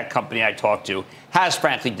every tech company I talk to has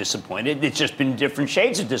frankly disappointed. It's just been different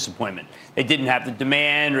shades of disappointment. They didn't have the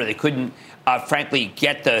demand, or they couldn't, frankly,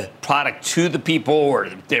 get the product to the people, or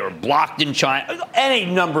they were blocked in China. Any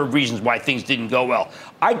number of reasons why things didn't go well.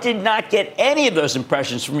 I did not get any of those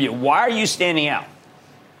impressions from you. Why are you standing out?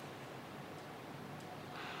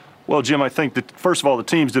 Well, Jim, I think that, first of all, the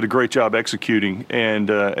teams did a great job executing. And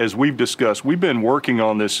as we've discussed, we've been working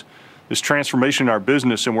on this transformation in our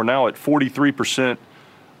business, and we're now at 43%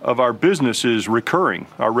 of our business is recurring.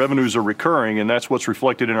 Our revenues are recurring, and that's what's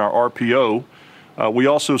reflected in our RPO. We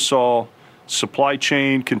also saw supply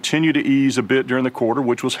chain continue to ease a bit during the quarter,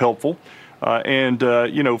 which was helpful.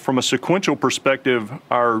 From a sequential perspective,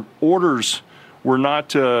 our orders were not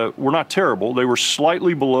terrible. They were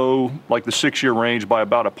slightly below like the 6-year range by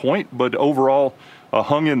about a point, but overall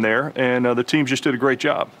hung in there, and the teams just did a great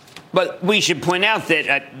job. But we should point out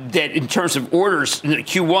that in terms of orders in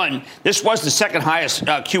Q1, this was the second highest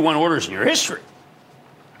Q1 orders in your history.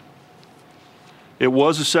 It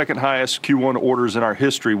was the second highest Q1 orders in our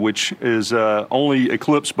history, which is only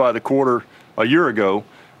eclipsed by the quarter a year ago.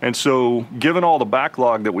 And so given all the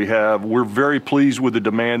backlog that we have, we're very pleased with the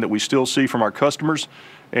demand that we still see from our customers.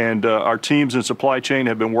 And our teams in supply chain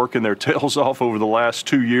have been working their tails off over the last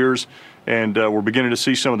 2 years, and we're beginning to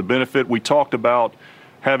see some of the benefit. We talked about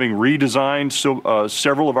having redesigned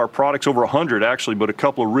several of our products, over 100 actually, but a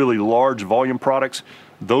couple of really large volume products.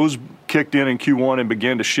 Those kicked in Q1 and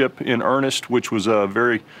began to ship in earnest, which was a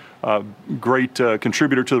very great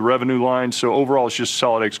contributor to the revenue line. So overall, it's just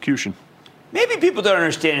solid execution. Maybe people don't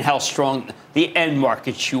understand how strong the end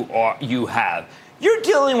markets you have. You're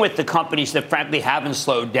dealing with the companies that frankly haven't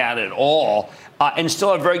slowed down at all and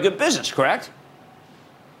still have very good business, correct?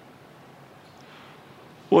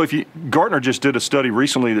 Well, Gartner just did a study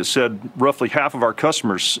recently that said roughly half of our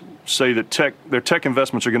customers say that their tech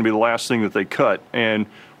investments are going to be the last thing that they cut. And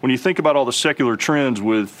when you think about all the secular trends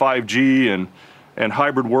with 5G and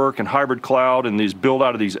hybrid work and hybrid cloud and these build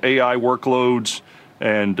out of these AI workloads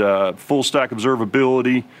and full stack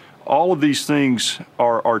observability, all of these things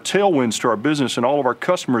are tailwinds to our business, and all of our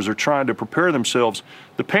customers are trying to prepare themselves.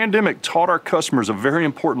 The pandemic taught our customers a very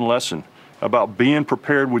important lesson about being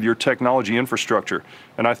prepared with your technology infrastructure.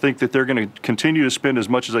 And I think that they're going to continue to spend as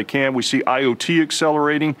much as they can. We see IoT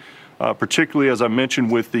accelerating, particularly, as I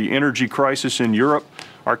mentioned, with the energy crisis in Europe.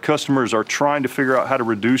 Our customers are trying to figure out how to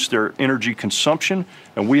reduce their energy consumption,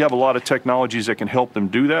 and we have a lot of technologies that can help them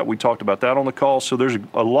do that. We talked about that on the call. So there's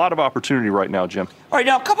a lot of opportunity right now, Jim. All right,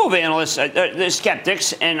 now a couple of analysts, they're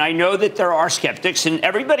skeptics, and I know that there are skeptics, and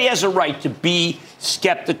everybody has a right to be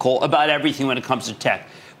skeptical about everything when it comes to tech.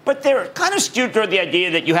 But they're kind of skewed toward the idea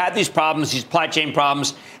that you have these problems, these supply chain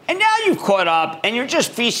problems, and now you've caught up and you're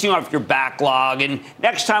just feasting off your backlog. And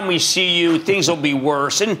next time we see you, things will be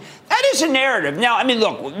worse. And that is a narrative. Now, I mean,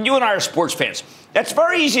 look, you and I are sports fans. That's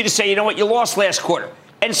very easy to say, you know what, you lost last quarter.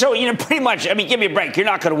 And so, pretty much, give me a break. You're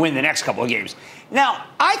not going to win the next couple of games. Now,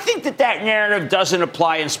 I think that narrative doesn't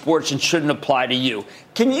apply in sports and shouldn't apply to you.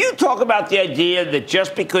 Can you talk about the idea that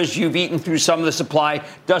just because you've eaten through some of the supply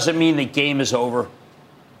doesn't mean the game is over?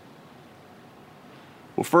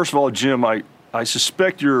 Well, first of all, Jim, I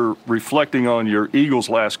suspect you're reflecting on your Eagles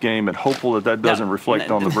last game and hopeful that doesn't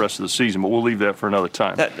reflect on the rest of the season, but we'll leave that for another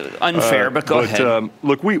time. Unfair, but go ahead.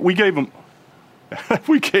 Look, we gave them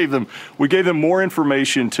we gave them more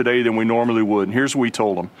information today than we normally would, and here's what we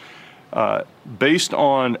told them. Based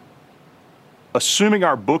on assuming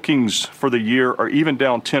our bookings for the year are even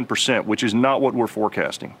down 10%, which is not what we're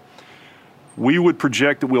forecasting, we would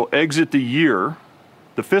project that we'll exit the year,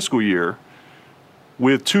 the fiscal year,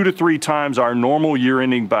 with 2 to 3 times our normal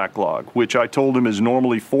year-ending backlog, which I told him is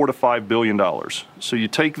normally $4 to $5 billion. So you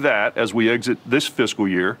take that as we exit this fiscal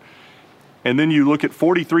year, and then you look at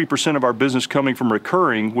 43% of our business coming from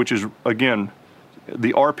recurring, which is, again,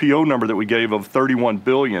 the RPO number that we gave of $31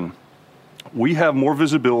 billion. We have more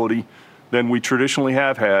visibility than we traditionally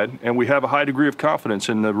have had, and we have a high degree of confidence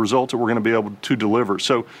in the results that we're going to be able to deliver.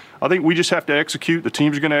 So I think we just have to execute. The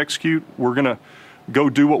team's going to execute. We're going to go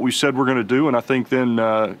do what we said we're going to do, and I think then,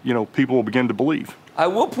 people will begin to believe. I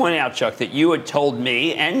will point out, Chuck, that you had told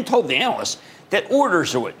me and told the analysts that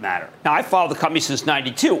orders are what matter. Now, I followed the company since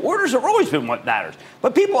 92. Orders have always been what matters.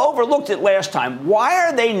 But people overlooked it last time. Why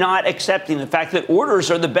are they not accepting the fact that orders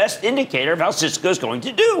are the best indicator of how Cisco's going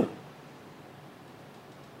to do?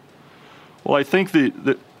 Well, I think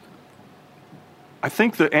the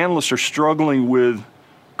analysts are struggling with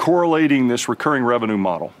correlating this recurring revenue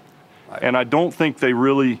model. Right. And I don't think they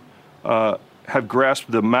really have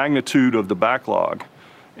grasped the magnitude of the backlog.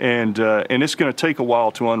 And it's going to take a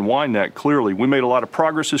while to unwind that, clearly. We made a lot of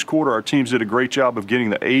progress this quarter. Our teams did a great job of getting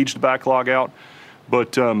the aged backlog out.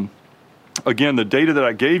 But, again, the data that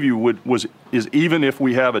I gave you is even if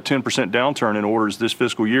we have a 10% downturn in orders this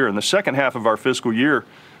fiscal year. In the second half of our fiscal year,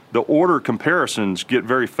 the order comparisons get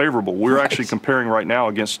very favorable. We're actually comparing right now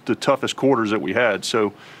against the toughest quarters that we had.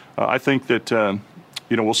 So I think that,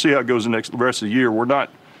 we'll see how it goes the rest of the year. We're not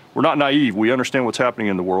naive. We understand what's happening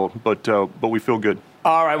in the world, but we feel good.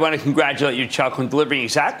 All right, I want to congratulate you, Chuck, on delivering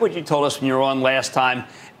exactly what you told us when you were on last time,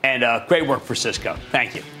 and great work for Cisco.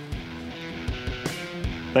 Thank you.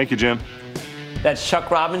 Thank you, Jim. That's Chuck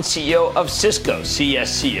Robbins, CEO of Cisco,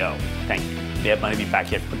 CSCO. Thank you. We have money to be back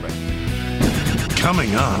here for the break.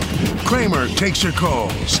 Coming up, Cramer takes your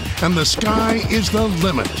calls, and the sky is the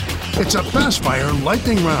limit. It's a fast fire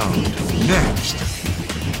lightning round. Next.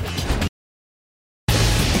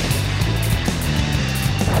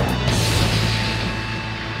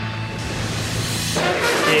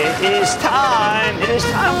 It is time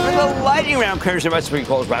for the lightning round. Currency rights three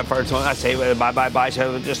calls right for it. I say bye.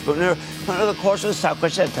 So just put another course of the stock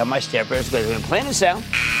question. Tell my staff is going to plan this out.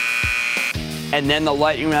 And then the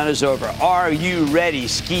lightning round is over. Are you ready,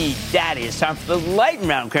 Ski Daddy? It's time for the lightning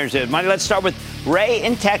round. Currency money. Let's start with Ray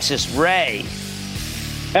in Texas. Ray.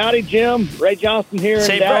 Howdy, Jim. Ray Johnson here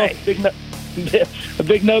in Dallas. A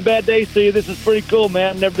big no bad day to you. This is pretty cool,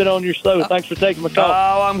 man. Never been on your show. Thanks for taking my call.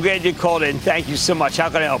 Oh, I'm glad you called in. Thank you so much. How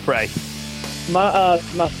can I help, Ray?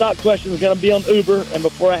 My stock question is going to be on Uber. And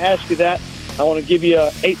before I ask you that, I want to give you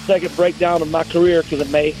an 8-second breakdown of my career because it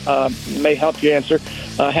may help you answer.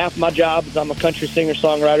 Half my job is I'm a country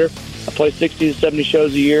singer-songwriter. I play 60 to 70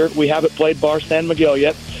 shows a year. We haven't played Bar San Miguel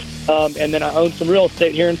yet. And then I own some real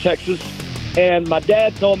estate here in Texas. And my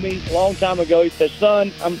dad told me a long time ago, he said,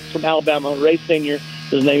 son, I'm from Alabama, Ray Sr.,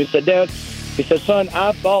 his name. He said, Dad, he said, son,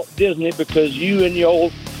 I bought Disney because you and your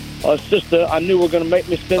old sister, I knew were going to make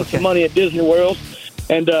me spend some money at Disney World.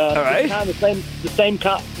 And it's kind of the same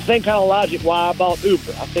kind of logic why I bought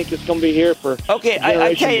Uber. I think it's going to be here for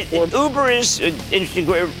I tell you, Uber is interesting.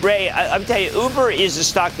 Ray, I'm telling you, Uber is a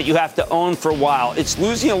stock that you have to own for a while. It's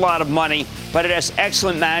losing a lot of money, but it has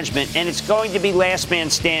excellent management, and it's going to be last man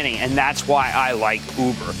standing, and that's why I like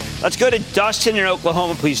Uber. Let's go to Dustin in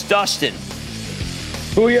Oklahoma, please. Dustin.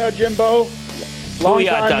 Booyah, Jimbo. Long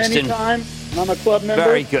time, Dustin. Anytime. I'm a club member.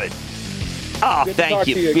 Very good. Oh, good thank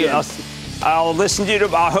you. I'll listen to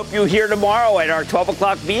you. I hope you're here tomorrow at our 12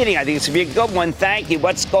 o'clock meeting. I think it's going to be a good one. Thank you.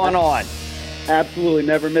 What's going on? Absolutely.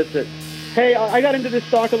 Never miss it. Hey, I got into this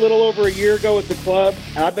stock a little over a year ago with the club,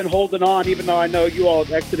 and I've been holding on, even though I know you all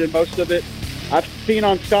have exited most of it. I've seen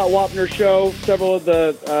on Scott Wapner's show several of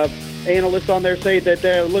the analysts on there say that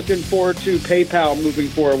they're looking forward to PayPal moving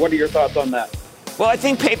forward. What are your thoughts on that? Well, I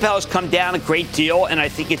think PayPal has come down a great deal, and I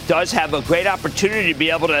think it does have a great opportunity to be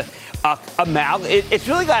able to it's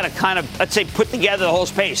really got to kind of, let's say, put together the whole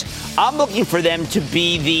space. I'm looking for them to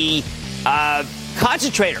be the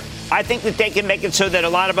concentrator. I think that they can make it so that a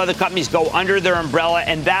lot of other companies go under their umbrella,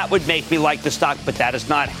 and that would make me like the stock, but that has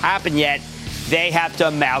not happened yet. They have to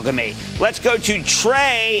amalgamate. Let's go to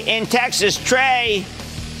Trey in Texas. Trey.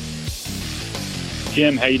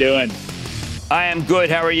 Jim, how you doing? I am good.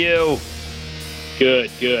 How are you? Good.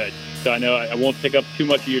 So I know I won't take up too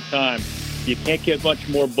much of your time. You can't get much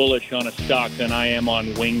more bullish on a stock than I am on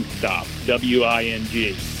Wingstop,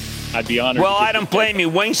 W-I-N-G. I'd be honored. Well, I don't blame you.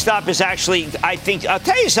 Wingstop is actually, I think, I'll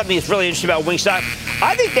tell you something that's really interesting about Wingstop.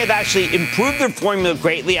 I think they've actually improved their formula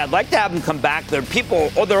greatly. I'd like to have them come back.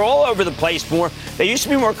 They're all over the place more. They used to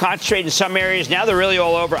be more concentrated in some areas. Now they're really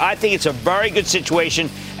all over. I think it's a very good situation,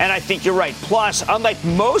 and I think you're right. Plus, unlike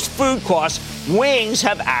most food costs, wings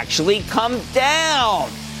have actually come down.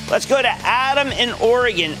 Let's go to Adam in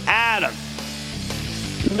Oregon. Adam.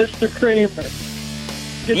 Mr. Cramer.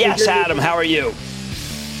 Yes, Adam, how are you?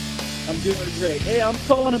 I'm doing great. Hey, I'm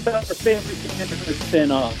calling about the family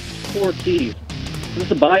spin-off, 4 Keys. Is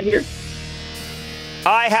this a buy here?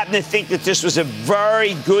 I happen to think that this was a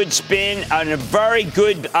very good spin and a very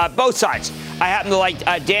good, both sides. I happen to like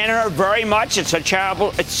Danaher very much. It's a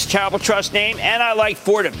charitable trust name, and I like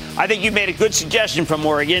Fordham. I think you made a good suggestion from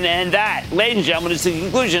Oregon, and that, ladies and gentlemen, is the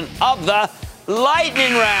conclusion of the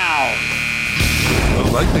Lightning Round.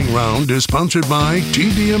 The Lightning Round is sponsored by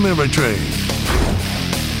TD Ameritrade.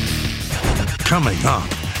 Coming up,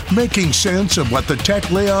 making sense of what the tech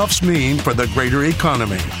layoffs mean for the greater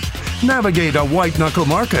economy. Navigate a white-knuckle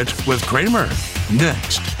market with Cramer.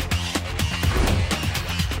 Next.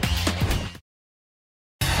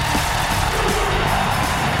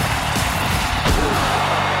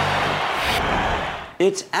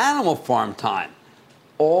 It's Animal Farm time.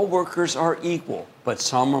 All workers are equal, but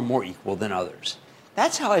some are more equal than others.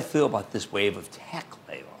 That's how I feel about this wave of tech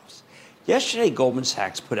layoffs. Yesterday, Goldman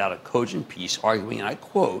Sachs put out a cogent piece arguing, and I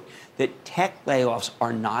quote, that tech layoffs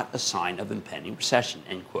are not a sign of impending recession,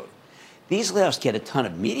 end quote. These layoffs get a ton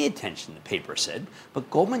of media attention, the paper said, but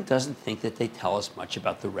Goldman doesn't think that they tell us much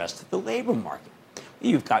about the rest of the labor market.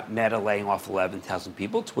 You've got Meta laying off 11,000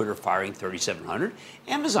 people, Twitter firing 3,700,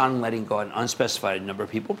 Amazon letting go an unspecified number of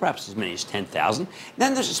people, perhaps as many as 10,000.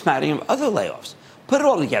 Then there's a smattering of other layoffs. Put it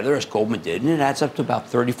all together, as Goldman did, and it adds up to about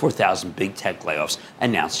 34,000 big tech layoffs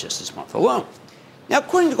announced just this month alone. Now,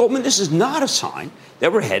 according to Goldman, this is not a sign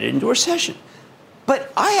that we're headed into a recession.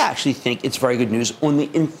 But I actually think it's very good news on the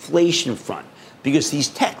inflation front, because these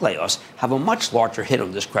tech layoffs have a much larger hit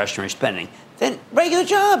on discretionary spending than regular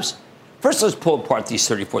jobs. First, let's pull apart these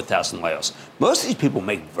 34,000 layoffs. Most of these people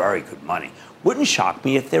make very good money. Wouldn't shock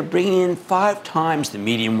me if they're bringing in 5 times the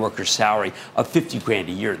median worker's salary of 50 grand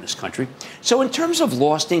a year in this country. So in terms of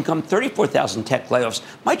lost income, 34,000 tech layoffs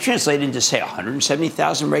might translate into, say,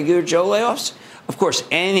 170,000 regular Joe layoffs. Of course,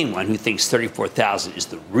 anyone who thinks 34,000 is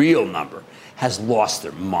the real number has lost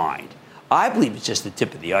their mind. I believe it's just the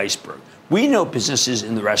tip of the iceberg. We know businesses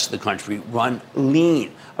in the rest of the country run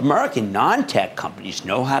lean. American non-tech companies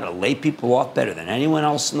know how to lay people off better than anyone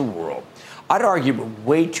else in the world. I'd argue we're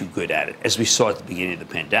way too good at it, as we saw at the beginning of the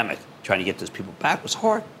pandemic. Trying to get those people back was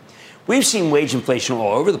hard. We've seen wage inflation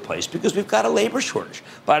all over the place because we've got a labor shortage,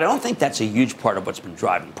 but I don't think that's a huge part of what's been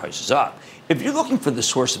driving prices up. If you're looking for the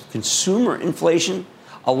source of consumer inflation,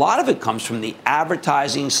 a lot of it comes from the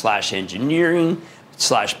advertising/engineering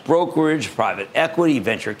 /brokerage, private equity,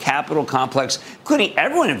 venture capital complex, including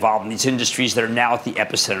everyone involved in these industries that are now at the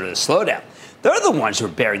epicenter of the slowdown. They're the ones who are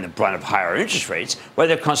bearing the brunt of higher interest rates,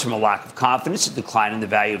 whether it comes from a lack of confidence, a decline in the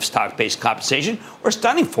value of stock-based compensation, or a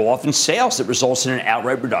stunning fall-off in sales that results in an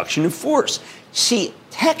outright reduction in force. See,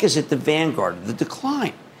 tech is at the vanguard of the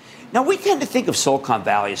decline. Now, we tend to think of Silicon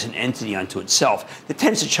Valley as an entity unto itself that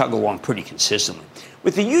tends to chug along pretty consistently.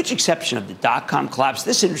 With the huge exception of the dot-com collapse,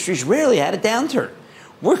 this industry's rarely had a downturn.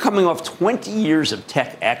 We're coming off 20 years of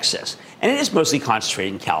tech excess, and it is mostly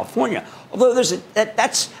concentrated in California, although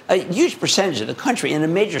that's a huge percentage of the country and a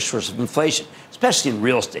major source of inflation, especially in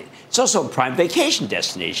real estate. It's also a prime vacation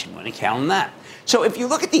destination when you count on that. So if you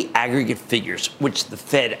look at the aggregate figures, which the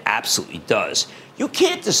Fed absolutely does, you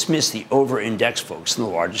can't dismiss the over-indexed folks in the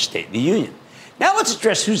largest state in the union. Now let's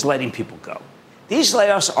address who's letting people go. These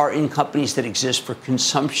layoffs are in companies that exist for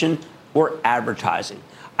consumption or advertising.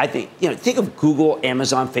 I think of Google,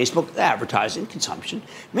 Amazon, Facebook, advertising, consumption.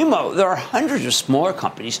 Meanwhile, there are hundreds of smaller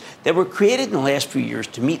companies that were created in the last few years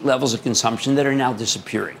to meet levels of consumption that are now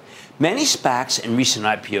disappearing. Many SPACs and recent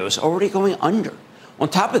IPOs are already going under. On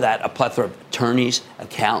top of that, a plethora of attorneys,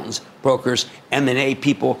 accountants, brokers, M&A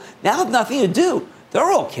people now have nothing to do. They're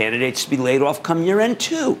all candidates to be laid off come year end,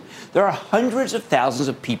 too. There are hundreds of thousands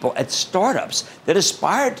of people at startups that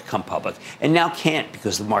aspired to come public and now can't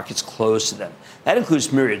because the market's closed to them. That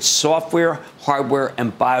includes myriad software, hardware,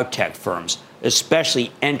 and biotech firms,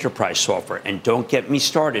 especially enterprise software. And don't get me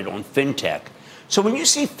started on fintech. So when you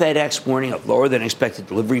see FedEx warning of lower than expected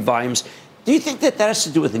delivery volumes, do you think that has to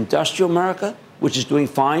do with industrial America, which is doing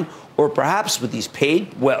fine, or perhaps with these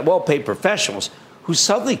well-paid professionals who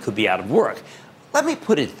suddenly could be out of work? Let me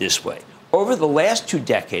put it this way. Over the last 2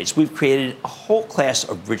 decades, we've created a whole class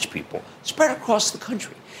of rich people spread across the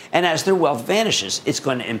country. And as their wealth vanishes, it's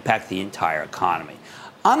going to impact the entire economy.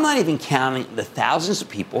 I'm not even counting the thousands of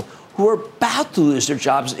people who are about to lose their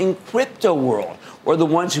jobs in crypto world, or the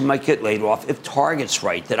ones who might get laid off if Target's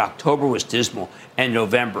right that October was dismal and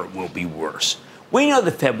November will be worse. We know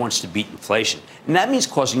the Fed wants to beat inflation, and that means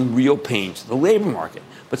causing real pain to the labor market.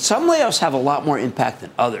 But some layoffs have a lot more impact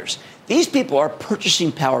than others. These people are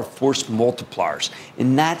purchasing power force multipliers.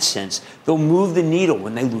 In that sense, they'll move the needle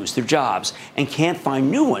when they lose their jobs and can't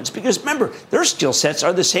find new ones because, remember, their skill sets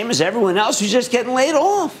are the same as everyone else who's just getting laid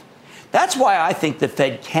off. That's why I think the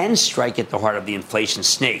Fed can strike at the heart of the inflation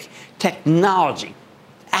snake. Technology.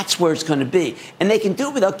 That's where it's going to be. And they can do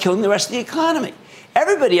it without killing the rest of the economy.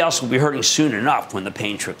 Everybody else will be hurting soon enough when the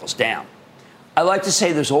pain trickles down. I like to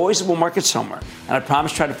say there's always a bull market somewhere, and I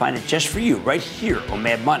promise to try to find it just for you right here on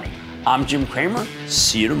Mad Money. I'm Jim Cramer.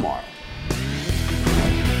 See you tomorrow.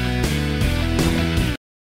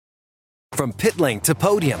 From pit lane to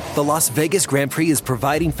podium, the Las Vegas Grand Prix is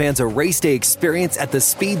providing fans a race day experience at the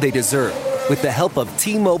speed they deserve. With the help of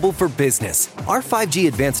T-Mobile for Business, our 5G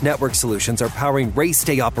advanced network solutions are powering race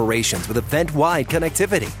day operations with event-wide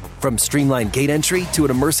connectivity. From streamlined gate entry to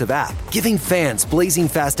an immersive app, giving fans blazing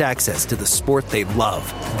fast access to the sport they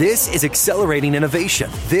love. This is accelerating innovation.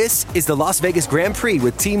 This is the Las Vegas Grand Prix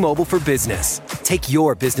with T-Mobile for Business. Take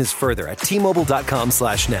your business further at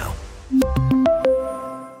T-Mobile.com/now.